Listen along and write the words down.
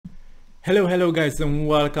Hello guys, and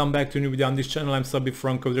welcome back to a new video on this channel. I'm Szabi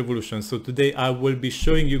from CodeRevolution. So today I will be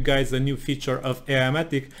showing you guys a new feature of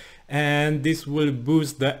Aiomatic, and this will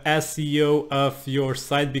boost the SEO of your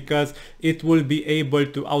site because it will be able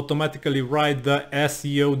to automatically write the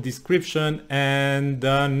SEO description and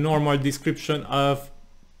the normal description of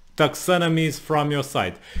taxonomies from your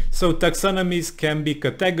site. So taxonomies can be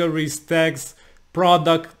categories, tags,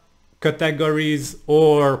 product categories,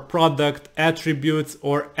 or product attributes,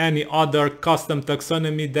 or any other custom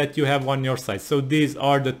taxonomy that you have on your site. So these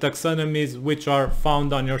are the taxonomies which are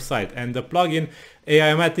found on your site, and the plugin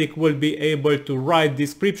Aiomatic will be able to write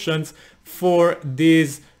descriptions for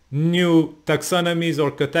these new taxonomies or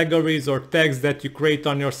categories or tags that you create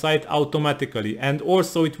on your site automatically. And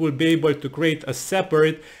also it will be able to create a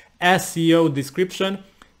separate SEO description,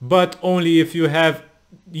 but only if you have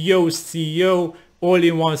Yoast SEO,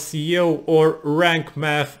 all-in-one SEO, or rank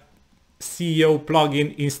math SEO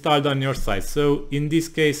plugin installed on your site. So in this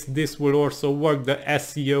case, this will also work, the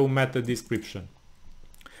SEO meta description.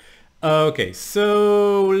 Okay,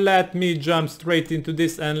 so let me jump straight into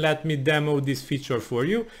this and let me demo this feature for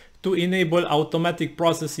you. To enable automatic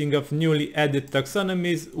processing of newly added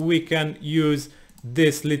taxonomies, we can use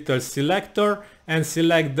this little selector and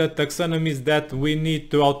select the taxonomies that we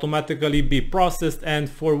need to automatically be processed and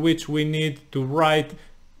for which we need to write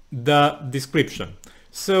the description.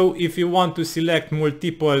 So if you want to select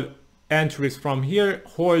multiple entries from here,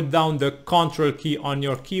 hold down the Ctrl key on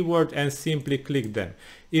your keyboard and simply click them.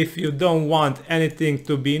 If you don't want anything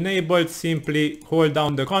to be enabled, simply hold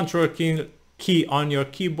down the Ctrl key on your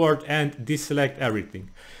keyboard and deselect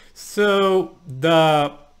everything. So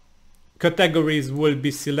the categories will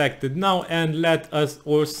be selected now, and let us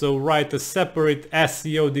also write a separate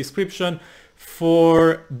SEO description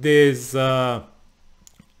for these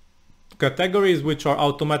categories which are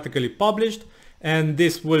automatically published, and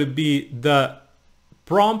this will be the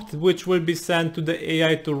prompt which will be sent to the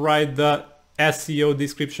AI to write the SEO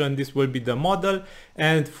description. This will be the model,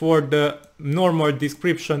 and for the normal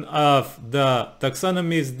description of the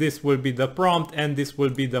taxonomies, this will be the prompt and this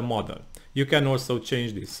will be the model. You can also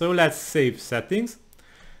change this. So let's save settings,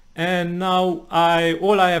 and now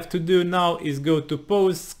all I have to do now is go to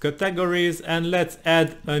posts, categories, and let's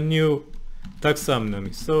add a new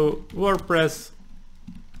taxonomy. So WordPress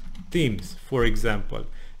themes, for example,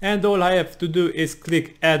 and all I have to do is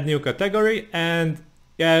click add new category, and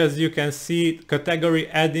as you can see, category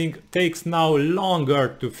adding takes now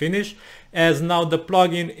longer to finish, as now the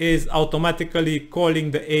plugin is automatically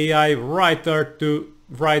calling the AI writer to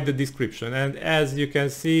write the description. And as you can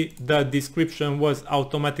see, the description was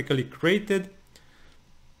automatically created,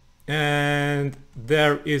 and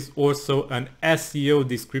there is also an SEO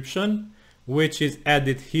description which is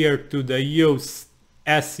added here to the Yoast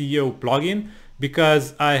SEO plugin,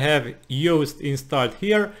 because I have Yoast installed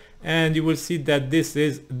here, and you will see that this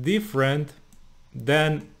is different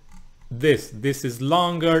than this. This is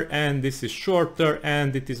longer and this is shorter,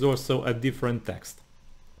 and it is also a different text.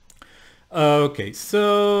 Okay,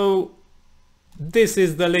 so this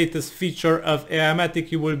is the latest feature of Aiomatic.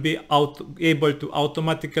 You will be able to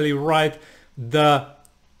automatically write the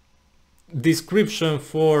description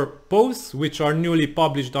for posts which are newly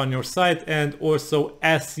published on your site, and also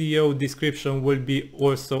SEO description will be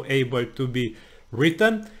also able to be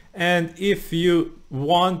written. And if you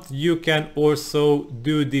want, you can also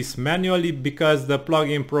do this manually, because the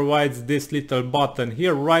plugin provides this little button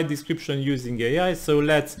here, write description using AI. So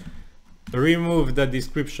let's remove the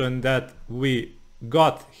description that we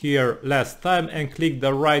got here last time and click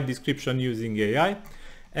the write description using AI,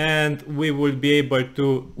 and we will be able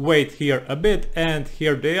to wait here a bit, and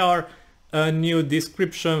here they are, a new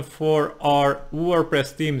description for our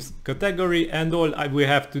WordPress themes category. And all we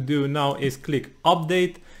have to do now is click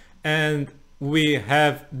update, and we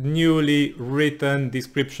have newly written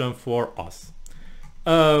description for us.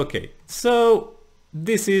 Okay, so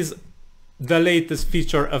this is the latest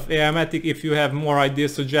feature of Aiomatic. If you have more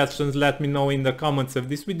ideas, suggestions, let me know in the comments of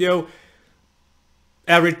this video.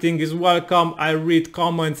 Everything is welcome. I read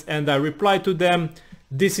comments and I reply to them.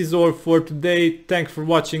 This is all for today. Thanks for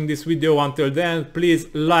watching this video. Until then, please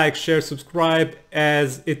like, share, subscribe,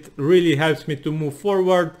 as it really helps me to move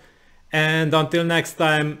forward. And until next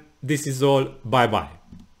time, this is all. Bye bye.